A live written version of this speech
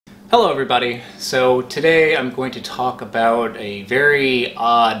Hello everybody. So today I'm going to talk about a very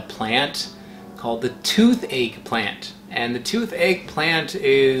odd plant called the toothache plant. And the toothache plant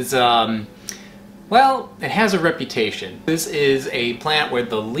is, well, it has a reputation. This is a plant where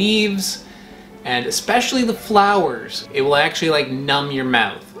the leaves, and especially the flowers, it will actually like numb your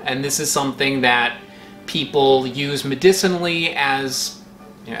mouth. And this is something that people use medicinally as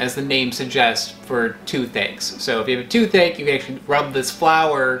the name suggests, for toothaches. So if you have a toothache, you can actually rub this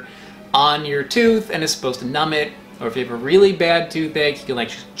flower on your tooth and it's supposed to numb it. Or if you have a really bad toothache, you can like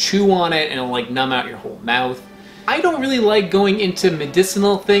chew on it and it'll like numb out your whole mouth. I don't really like going into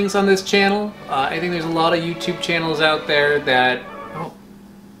medicinal things on this channel. I think there's a lot of YouTube channels out there that... Oh.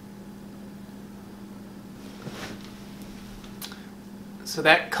 So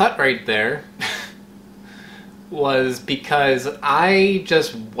that cut right there was because I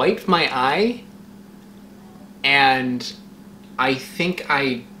just wiped my eye and I think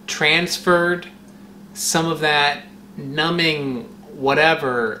I transferred some of that numbing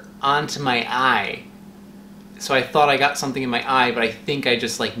whatever onto my eye. So I thought I got something in my eye, but I think I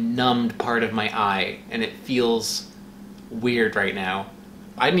just like numbed part of my eye and it feels weird right now.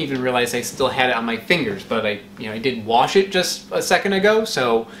 I didn't even realize I still had it on my fingers, but I did wash it just a second ago,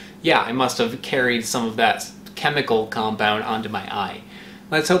 so yeah, I must have carried some of that chemical compound onto my eye.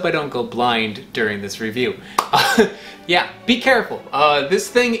 Let's hope I don't go blind during this review. Yeah, be careful. This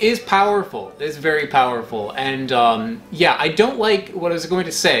thing is powerful. It's very powerful. And yeah, I don't like, what I was going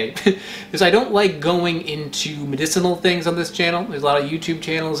to say, is I don't like going into medicinal things on this channel. There's a lot of YouTube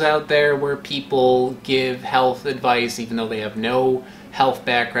channels out there where people give health advice even though they have no health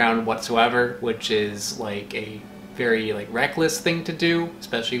background whatsoever, which is like a very like reckless thing to do,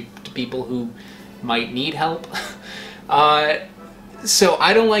 especially to people who might need help. So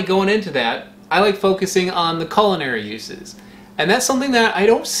I don't like going into that. I like focusing on the culinary uses. And that's something that I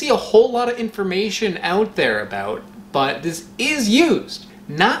don't see a whole lot of information out there about, but this is used.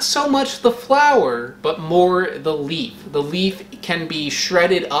 Not so much the flower, but more the leaf. The leaf can be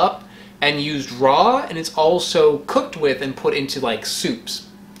shredded up and used raw, and it's also cooked with and put into like soups.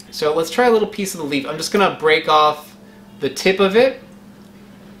 So let's try a little piece of the leaf. I'm just gonna break off the tip of it.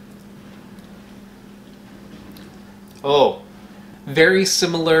 Oh, very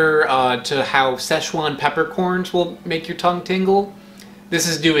similar to how Szechuan peppercorns will make your tongue tingle. This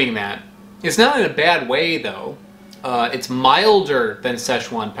is doing that. It's not in a bad way though. It's milder than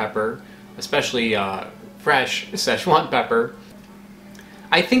Szechuan pepper, especially fresh Szechuan pepper.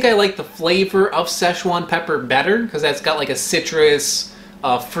 I think I like the flavor of Szechuan pepper better because that's got like a citrus,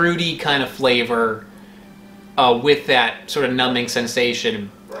 fruity kind of flavor with that sort of numbing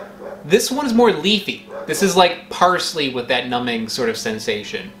sensation. This one is more leafy. This is like parsley with that numbing sort of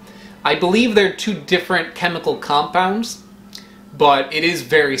sensation. I believe they're two different chemical compounds, but it is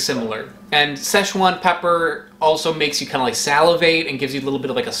very similar. And Szechuan pepper also makes you kind of like salivate and gives you a little bit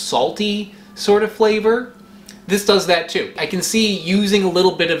of like a salty sort of flavor. This does that too. I can see using a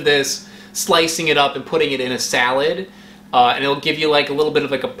little bit of this, slicing it up and putting it in a salad, and it'll give you like a little bit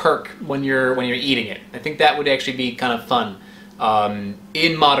of like a perk when you're eating it. I think that would actually be kind of fun.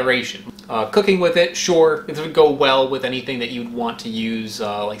 In moderation. Cooking with it, sure, it would go well with anything that you'd want to use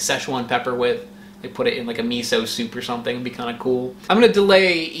like Szechuan pepper with. They put it in like a miso soup or something, it'd be kind of cool. I'm going to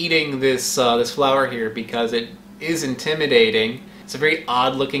delay eating this, this flower here because it is intimidating. It's a very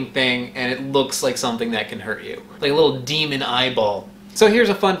odd looking thing and it looks like something that can hurt you. Like a little demon eyeball. So here's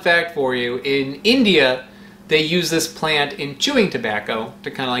a fun fact for you. In India, they use this plant in chewing tobacco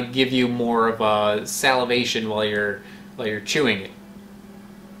to kind of like give you more of a salivation while you're chewing it.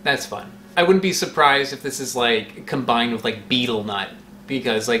 That's fun. I wouldn't be surprised if this is like combined with like betel nut,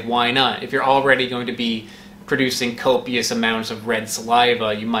 because like why not? If you're already going to be producing copious amounts of red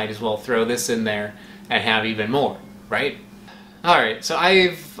saliva, you might as well throw this in there and have even more, right? Alright, so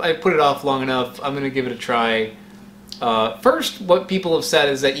I've put it off long enough. I'm gonna give it a try. First, what people have said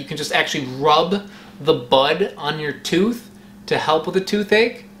is that you can just actually rub the bud on your tooth to help with a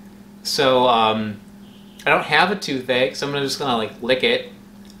toothache. So I don't have a toothache, so I'm just gonna like lick it.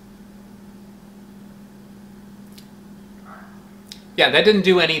 Yeah, that didn't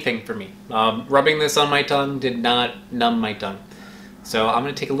do anything for me. Rubbing this on my tongue did not numb my tongue. So I'm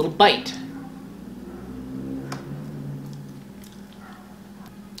gonna take a little bite.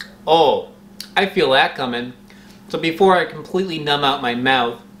 Oh, I feel that coming. So before I completely numb out my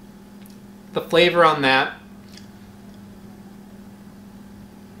mouth, the flavor on that.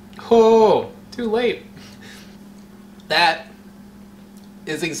 Oh, too late. That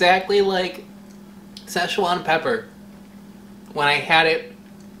is exactly like Szechuan pepper when I had it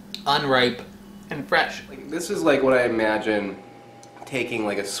unripe and fresh. Like, this is like what I imagine taking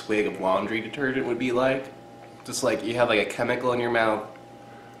like a swig of laundry detergent would be like. Just like you have like a chemical in your mouth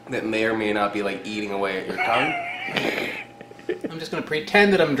that may or may not be like eating away at your tongue. I'm just gonna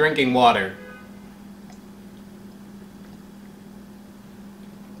pretend that I'm drinking water.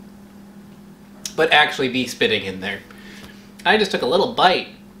 But actually be spitting in there. I just took a little bite.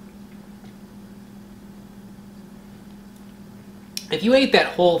 If you ate that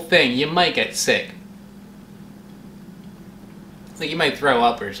whole thing, you might get sick. Like you might throw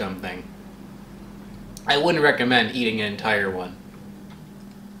up or something. I wouldn't recommend eating an entire one.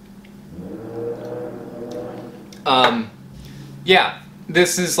 Yeah,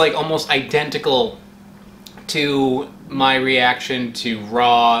 this is like almost identical to my reaction to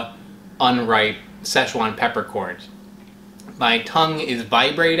raw, unripe Szechuan peppercorns. My tongue is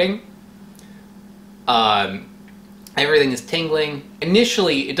vibrating. Everything is tingling.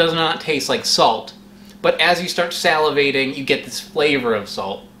 Initially, it does not taste like salt, but as you start salivating, you get this flavor of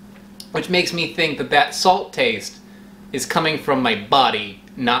salt, which makes me think that that salt taste is coming from my body,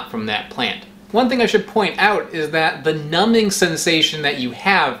 not from that plant. One thing I should point out is that the numbing sensation that you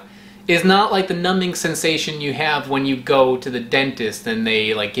have is not like the numbing sensation you have when you go to the dentist and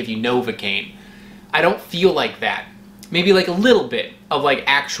they like give you Novocaine. I don't feel like that. Maybe like a little bit of like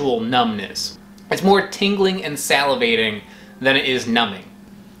actual numbness. It's more tingling and salivating than it is numbing.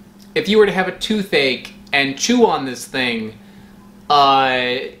 If you were to have a toothache and chew on this thing,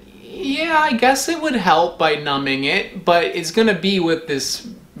 yeah, I guess it would help by numbing it, but it's gonna be with this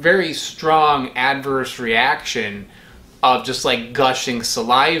very strong adverse reaction of just like gushing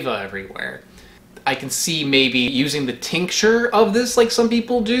saliva everywhere. I can see maybe using the tincture of this like some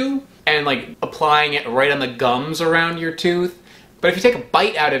people do and like applying it right on the gums around your tooth. But if you take a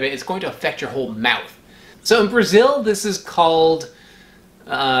bite out of it, it's going to affect your whole mouth. So in Brazil, this is called,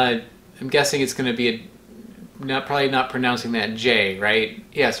 I'm guessing it's going to be probably not pronouncing that J, right?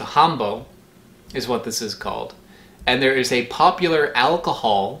 Yeah, so Hambo is what this is called. And there is a popular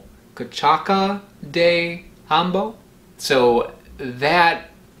alcohol, Cachaça de Hambo. So that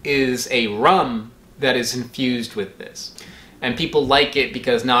is a rum that is infused with this. And people like it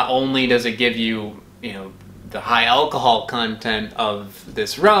because not only does it give you, you know, the high alcohol content of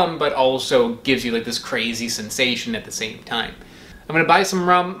this rum, but also gives you like this crazy sensation at the same time. I'm gonna buy some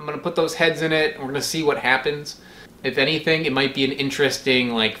rum, I'm gonna put those heads in it, and we're gonna see what happens. If anything, it might be an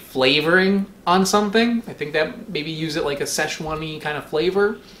interesting like flavoring on something. I think that maybe use it like a Szechuan-y kind of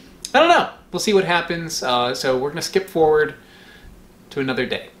flavor. I don't know. We'll see what happens. So we're gonna skip forward to another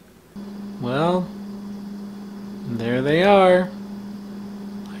day. Well, there they are.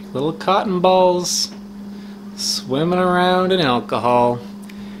 Like little cotton balls swimming around in alcohol.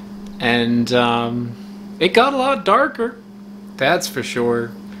 And it got a lot darker, that's for sure.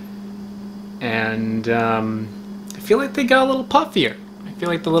 And I feel like they got a little puffier. I feel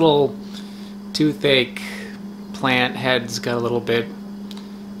like the little toothache plant heads got a little bit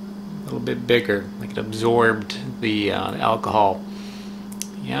bigger, like it absorbed the alcohol.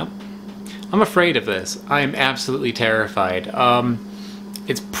 Yep. I'm afraid of this. I am absolutely terrified.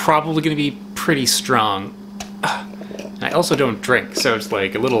 It's probably going to be pretty strong. And I also don't drink, so it's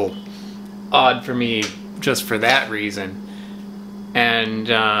like a little odd for me just for that reason. And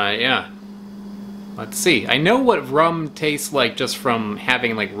yeah. Let's see. I know what rum tastes like just from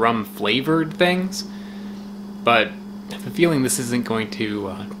having like rum flavored things, but I have a feeling this isn't going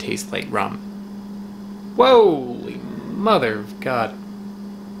to taste like rum. Holy mother of God.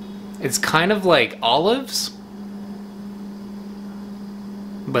 It's kind of like olives,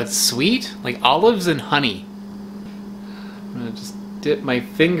 but sweet, like olives and honey. I'm gonna just dip my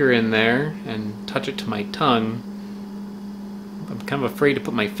finger in there and touch it to my tongue. I'm kind of afraid to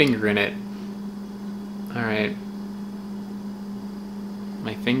put my finger in it. Alright.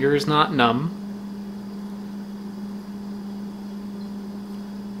 My finger is not numb.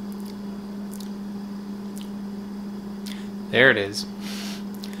 There it is.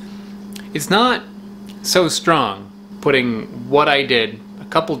 It's not so strong putting what I did, a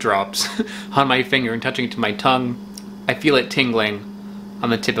couple drops, on my finger and touching it to my tongue. I feel it tingling on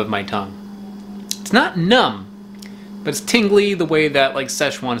the tip of my tongue. It's not numb, but it's tingly the way that like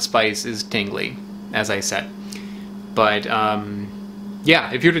Szechuan spice is tingly, as I said. But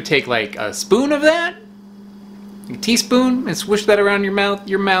yeah, if you were to take like a spoon of that, a teaspoon, and swish that around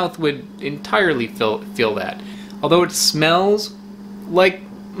your mouth would entirely feel that. Although it smells like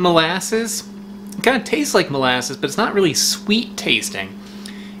molasses, it kind of tastes like molasses, but it's not really sweet tasting.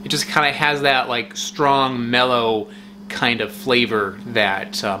 It just kind of has that like strong, mellow kind of flavor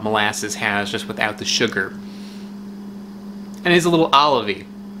that molasses has, just without the sugar. And it's a little olivey.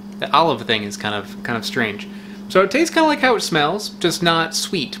 The olive thing is kind of strange. So it tastes kind of like how it smells, just not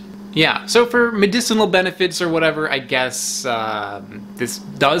sweet. Yeah, so for medicinal benefits or whatever, I guess this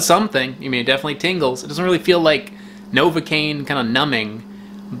does something. I mean, it definitely tingles. It doesn't really feel like Novocaine, kind of numbing,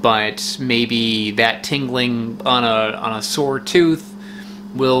 but maybe that tingling on a sore tooth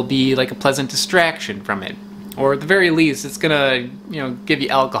will be like a pleasant distraction from it. Or at the very least, it's gonna, give you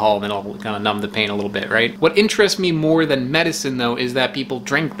alcohol and it'll kind of numb the pain a little bit, right? What interests me more than medicine, though, is that people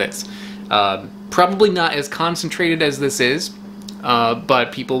drink this. Probably not as concentrated as this is,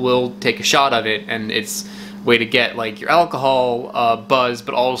 but people will take a shot of it, and it's a way to get like your alcohol buzz,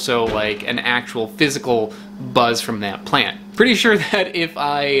 but also like an actual physical buzz from that plant. Pretty sure that if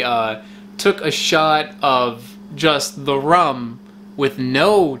I took a shot of just the rum with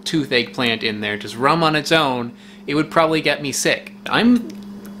no toothache plant in there, just rum on its own, it would probably get me sick. I'm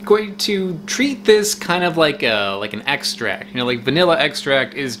going to treat this kind of like an extract. Like vanilla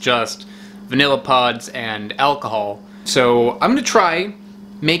extract is just vanilla pods and alcohol. So I'm gonna try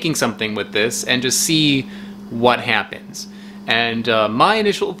making something with this and just see what happens. And my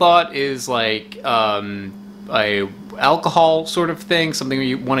initial thought is like a alcohol sort of thing, something where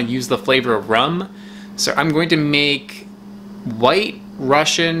you want to use the flavor of rum. So I'm going to make White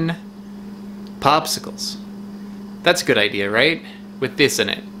Russian popsicles. That's a good idea, right? With this in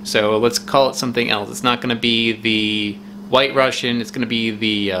it. So let's call it something else. It's not going to be the White Russian, it's going to be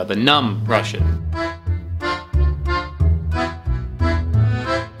the Numb Russian.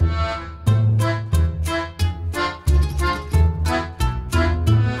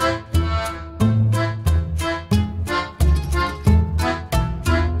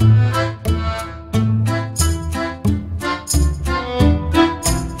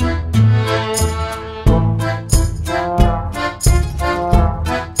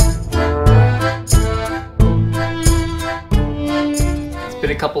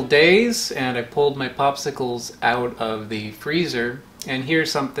 A couple days and I pulled my popsicles out of the freezer, and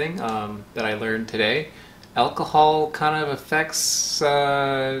here's something that I learned today. Alcohol kind of affects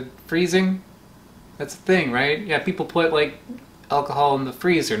freezing. That's a thing, right? Yeah, people put like alcohol in the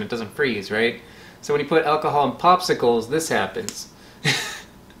freezer and it doesn't freeze, right? So when you put alcohol in popsicles, this happens.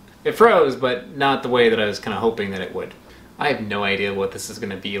 It froze, but not the way that I was kind of hoping that it would. I have no idea what this is going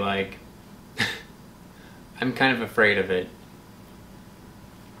to be like. I'm kind of afraid of it.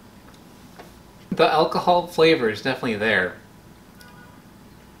 The alcohol flavor is definitely there.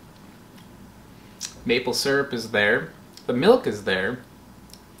 Maple syrup is there. The milk is there.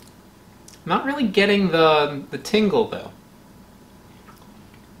 Not really getting the tingle though.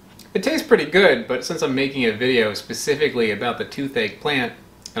 It tastes pretty good, but since I'm making a video specifically about the toothache plant,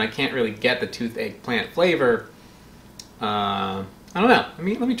 and I can't really get the toothache plant flavor, I don't know.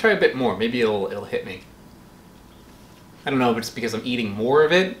 Let me try a bit more. Maybe it'll hit me. I don't know if it's because I'm eating more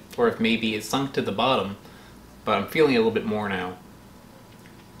of it, or if maybe it's sunk to the bottom, but I'm feeling a little bit more now.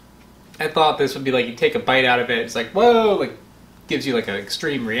 I thought this would be like you take a bite out of it, it's like, whoa, like gives you like an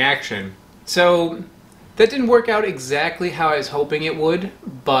extreme reaction. So that didn't work out exactly how I was hoping it would,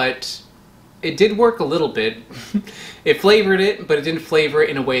 but it did work a little bit. It flavored it, but it didn't flavor it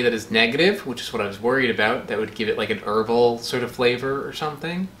in a way that is negative, which is what I was worried about. That would give it like an herbal sort of flavor or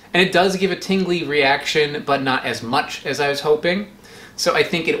something. And it does give a tingly reaction, but not as much as I was hoping. So I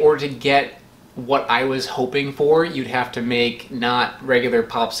think in order to get what I was hoping for, you'd have to make not regular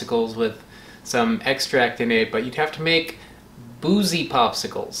popsicles with some extract in it, but you'd have to make boozy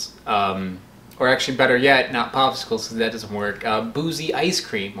popsicles. Or actually better yet, not popsicles, because that doesn't work, boozy ice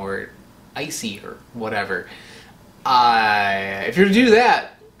cream or icy or whatever. If you were to do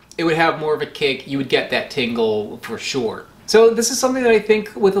that, it would have more of a kick. You would get that tingle for sure. So this is something that I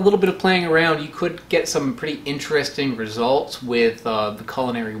think with a little bit of playing around, you could get some pretty interesting results with the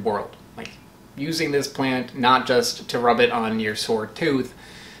culinary world. Like using this plant not just to rub it on your sore tooth,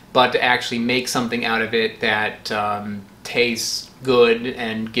 but to actually make something out of it that tastes good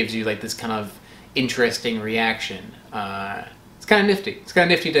and gives you like this kind of interesting reaction. It's kind of nifty. It's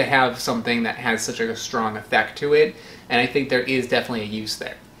kind of nifty to have something that has such a strong effect to it, and I think there is definitely a use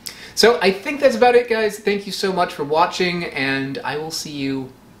there. So I think that's about it, guys. Thank you so much for watching, and I will see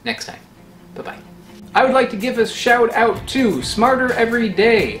you next time. Bye-bye. I would like to give a shout out to Smarter Every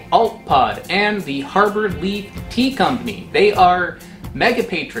Day, AltPod, and the Harbor Leaf Tea Company. They are mega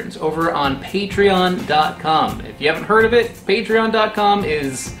patrons over on Patreon.com. If you haven't heard of it, Patreon.com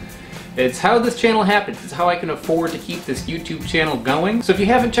it's how this channel happens. It's how I can afford to keep this YouTube channel going. So if you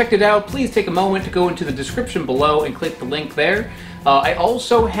haven't checked it out, please take a moment to go into the description below and click the link there. I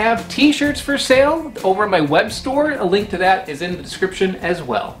also have t-shirts for sale over at my web store. A link to that is in the description as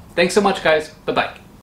well. Thanks so much, guys. Bye-bye.